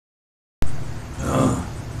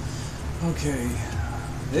Okay.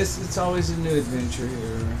 It's always a new adventure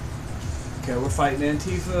here. Okay, we're fighting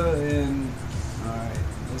Antifa and alright,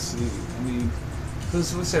 let's see. I mean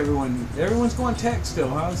what's everyone? Everyone's going tech still,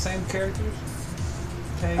 huh? Same characters?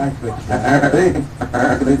 Okay.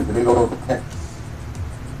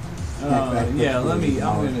 Yeah,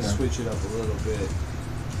 I'm gonna switch it up a little bit.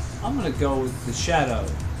 I'm gonna go with the Shadow.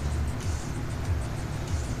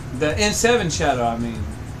 The N7 Shadow, I mean.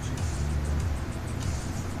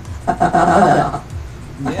 Yeah.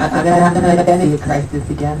 I'm gonna have an identity crisis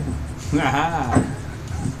again. I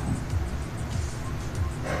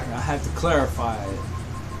have to clarify it.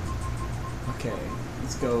 Okay,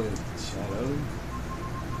 let's go with Shadow.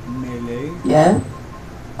 Melee. Yes?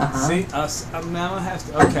 See, I'm gonna have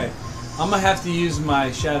to. Okay, I'm gonna have to use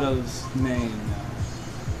my Shadow's name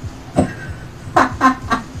now.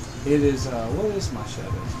 It is. What is my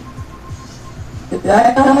Shadow's name?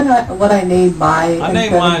 I don't know what I named my. I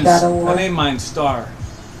named mine Star.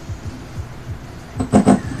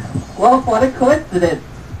 Well, what a coincidence!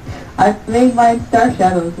 I made mine Star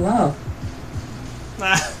Shadow as well.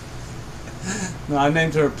 No, I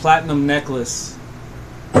named her Platinum Necklace.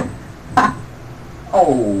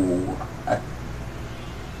 Oh.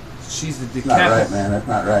 She's the That's not right, man. That's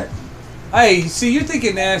not right. Hey, see, you're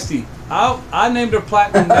thinking nasty. I named her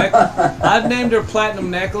Platinum I named her Platinum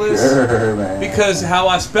Necklace because how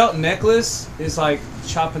I spelt necklace is like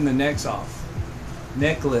chopping the necks off.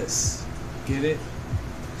 Necklace. Get it?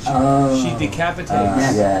 She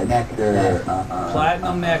decapitates. Yeah, nectar.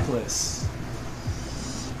 Platinum Necklace.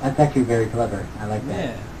 That's actually very clever. I like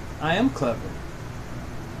that. Yeah, I am clever.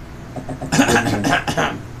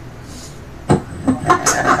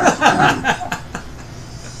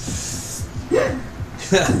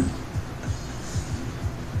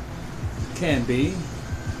 Can be.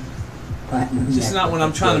 Just not when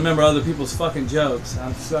I'm trying to remember other people's fucking jokes.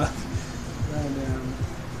 I'm stuck.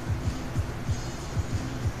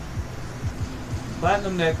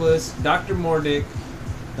 Platinum Necklace, Dr. Mordick,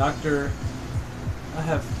 Dr. I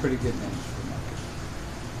have pretty good names for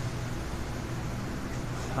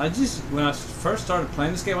my kids. When I first started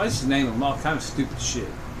playing this game, I just named them all kind of stupid shit.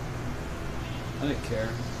 I didn't care.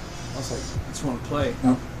 I was like, I just want to play.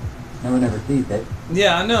 No one ever sees it.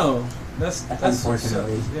 Yeah, I know. That's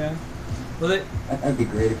unfortunately. Yeah. Well, that'd be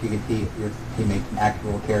great if you could see your teammates'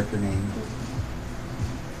 actual character names.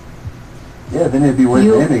 Yeah, then it'd be worth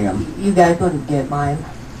naming them. You guys wouldn't get mine.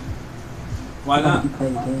 Why not? You play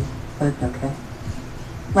the game, but it's okay.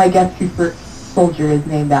 My guest super soldier is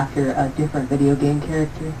named after a different video game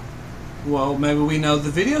character. Well, maybe we know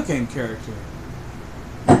the video game character.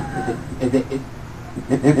 We're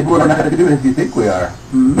not as good as you think we are.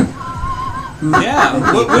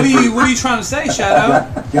 Yeah. What are you trying to say, Shadow?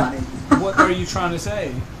 Johnny. What are you trying to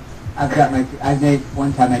say?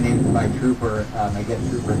 One time I named my trooper, my guest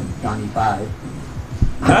trooper, Johnny 5.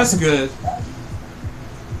 That's good.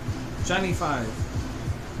 Johnny 5.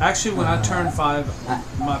 Actually, when I turned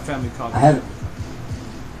 5, my family called me. I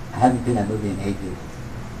haven't seen that movie in ages.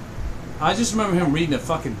 I just remember him reading a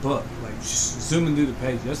fucking book, like just zooming through the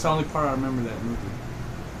page. That's the only part I remember that movie.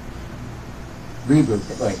 Reboot.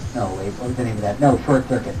 Wait, what was the name of that? No, Short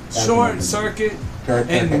Circuit. Short Circuit.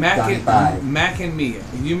 And Mac and Me.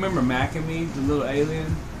 You remember Mac and Me, the little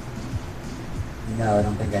alien? No, I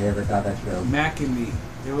don't think I ever saw that show. Mac and Me.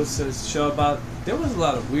 It was a show about. There was a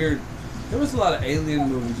lot of alien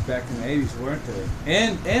movies back in the 80s, weren't there?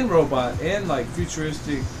 And robot and like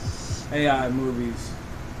futuristic AI movies.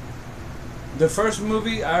 The first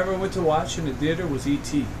movie I ever went to watch in the theater was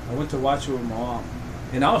E.T. I went to watch it with my mom.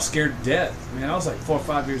 And I was scared to death. I mean, I was like 4 or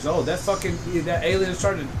 5 years old. That alien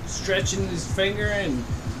started stretching his finger and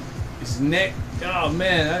his neck. Oh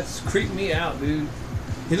man, that's creeped me out, dude.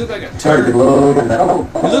 He looked like a turd. He looked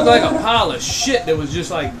like a pile of shit that was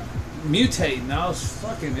just like mutating.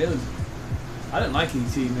 I didn't like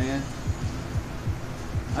E.T., man.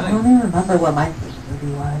 I don't even remember what my first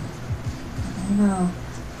movie was. I don't know.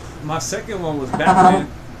 My second one was Batman.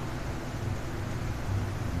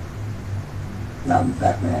 I'm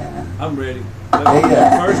Batman. I'm ready.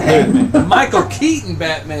 First Batman. The Michael Keaton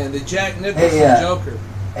Batman, the Jack Nicholson Joker.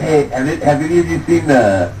 Hey, have any of you seen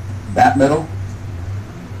the Batmetal?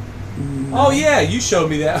 Oh yeah, you showed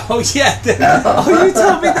me that. Oh yeah, oh you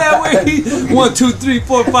told me that way. 1, 2, 3,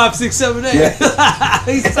 4, 5, 6, 7, 8. Yeah.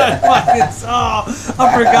 He started fucking. Oh,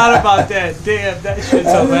 I forgot about that. Damn, that shit's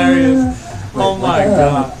hilarious. Oh my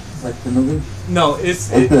god. What's the movie? No, it's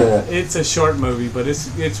a short movie, but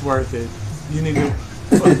it's worth it. You need to.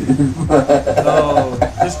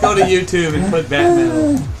 Just go to YouTube and put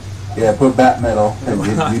Batmetal. Yeah, put Batmetal.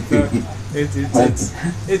 It's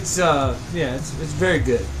very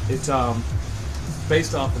good. It's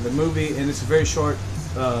based off of the movie, and it's a very short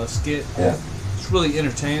skit. Yeah. It's really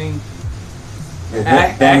entertaining.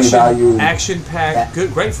 Yeah, family value. Action packed,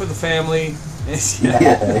 good, great for the family.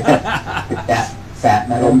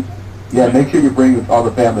 Batmetal. Yeah, make sure you bring all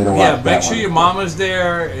the family to watch. Yeah, make sure your mama's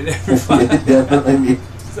there and everybody. Definitely.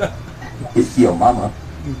 It's your mama.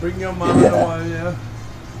 Bring your mama to watch. Yeah.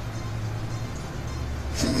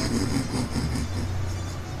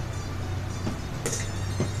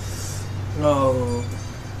 Oh.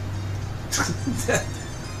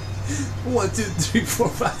 1, 2, 3, 4,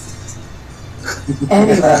 5, 6.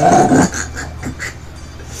 Anyway.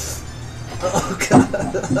 Oh God.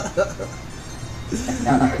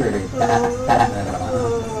 No, not really.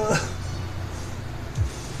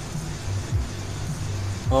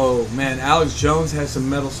 Oh man, Alex Jones has some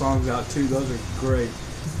metal songs out too. Those are great.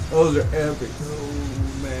 Those are epic. Oh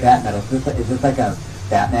man. Batmetal. Is this like a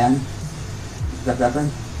Batman? Is that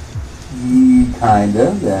reference? Kind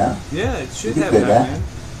of, yeah. Yeah, it should You have could say that.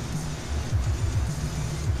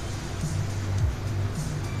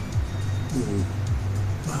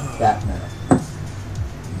 Batman. Batmetal.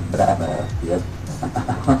 Batman, yep.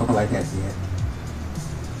 Oh, I can see it.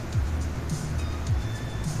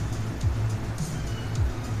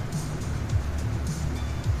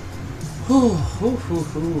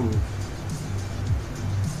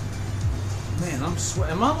 Man, I'm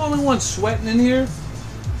sweating. Am I the only one sweating in here?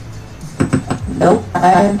 Nope,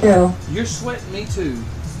 I am too. You're sweating me too.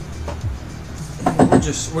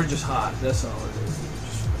 We're just hot. That's all it is.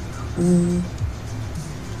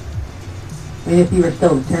 I mean, if you were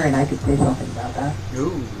still deterring, I could say something about that.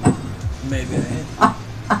 Ooh, maybe that.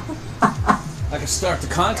 I can start the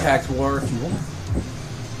contact war if you want.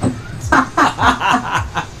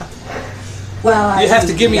 Well, You have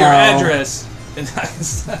to give me your address. And I can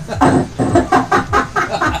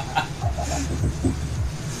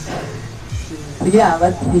Yeah,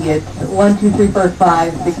 let's see it. 1, 2, 3, 4,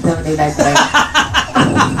 5, 6, 7, 8, 9, 10.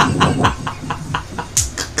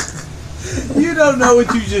 You don't know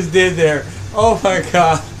what you just did there. Oh my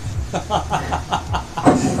God.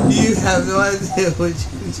 You have no idea what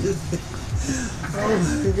you just did. Oh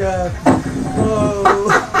my God. Oh.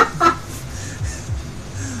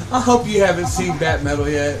 I hope you haven't seen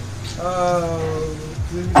Batmetal yet. Oh.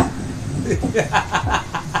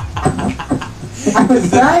 I was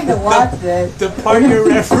trying to watch it. The part you're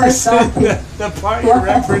referencing. The part you're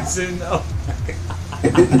referencing. Oh my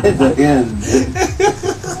God. The end.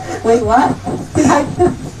 Wait, what?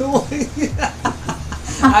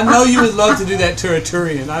 I know you would love to do that to a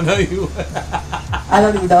Turian. I know you would. I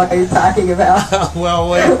don't even know what you're talking about. Well,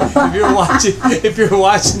 wait. If you're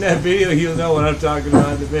watching that video, you'll know what I'm talking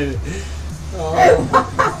about in a minute.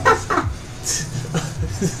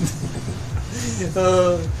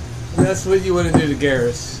 That's what you want to do to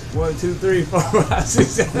Garrus. 1, 2, 3, 4, 5, 6,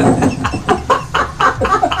 7.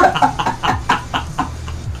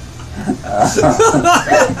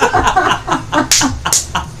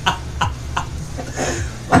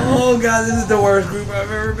 Oh God, this is the worst group I've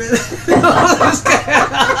ever been in.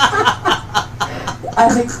 I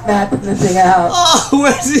think Matt's missing out. Oh,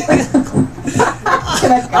 where's he?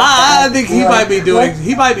 I think he might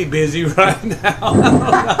be busy right now.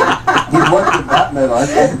 He's watching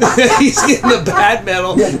Batmetal. He's getting the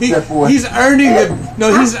Batmetal. Yeah, He's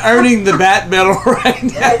earning the Batmetal right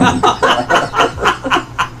now.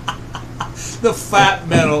 The fat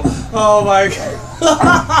metal. Oh my God.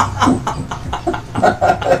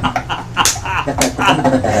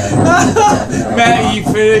 Matt, you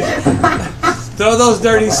finished? Throw those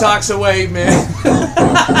dirty socks away, man.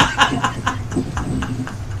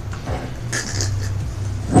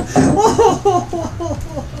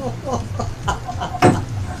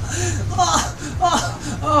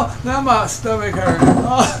 Oh, now my stomach hurts.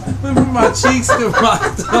 Oh, from my cheeks to my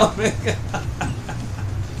stomach.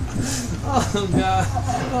 Oh God.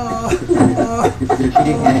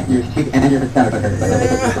 Your cheek and your stomach hurt.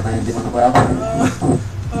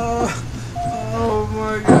 Oh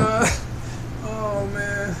my God. Oh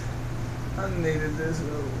man. I needed this.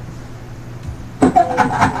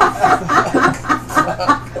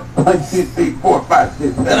 1, 2, 3, 4, 5,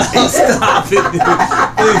 6, 7, 8. Oh, stop it, dude.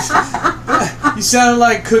 Please. You sounded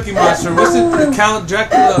like Cookie Monster. What's it? Count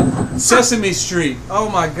Dracula, Sesame Street. Oh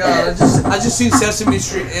my God! I just seen Sesame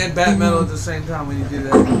Street and Batmetal at the same time when you do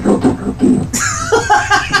that.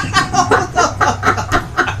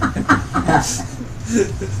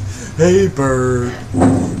 Hey bird,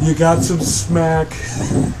 you got some smack.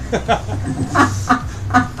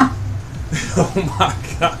 Oh my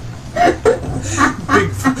God! Big.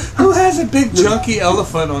 Who Who has a big junky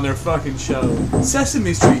elephant on their fucking show?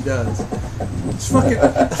 Sesame Street does. It's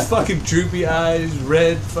fucking droopy eyes,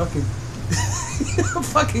 red fucking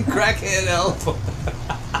fucking crackhead elephant.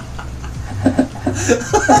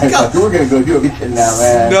 We're gonna go do a mission now,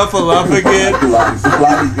 man. Snuffleupagus.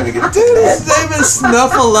 Lobby's gonna get. Dude, his name is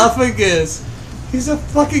Snuffleupagus. He's a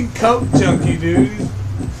fucking coke junkie, dude.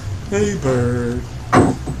 Hey, bird.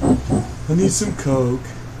 I need some coke.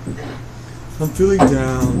 I'm feeling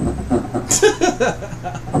down.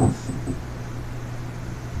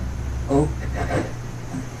 Oh.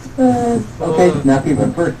 Okay, Snuffy,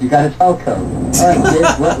 but first you gotta spell Coke. Alright,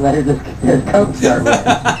 kids, what letter does Coke start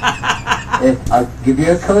with? I'll give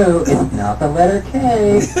you a clue. It's not the letter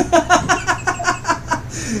K.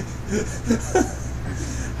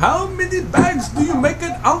 How many bags do you make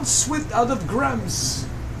an ounce with out of grams?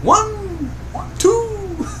 1,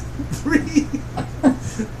 2, 3.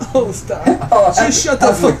 Oh, stop. Just shut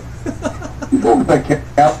the fuck. Like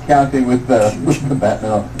counting with the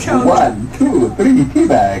Batmetal. Count. 1, 2, 3 tea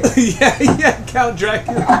bags. Yeah, Count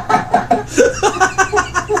Dracula.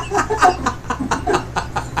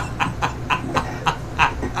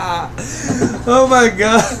 Oh my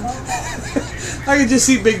god. I can just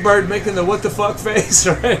see Big Bird making the what the fuck face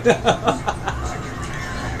right now.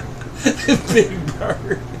 Big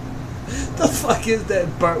Bird. The fuck is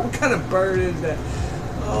that bird? What kind of bird is that?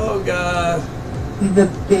 Oh god. He's a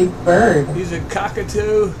big bird. He's a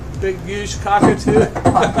cockatoo. Big huge cockatoo.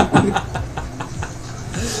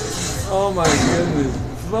 Oh my goodness.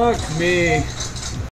 Fuck me.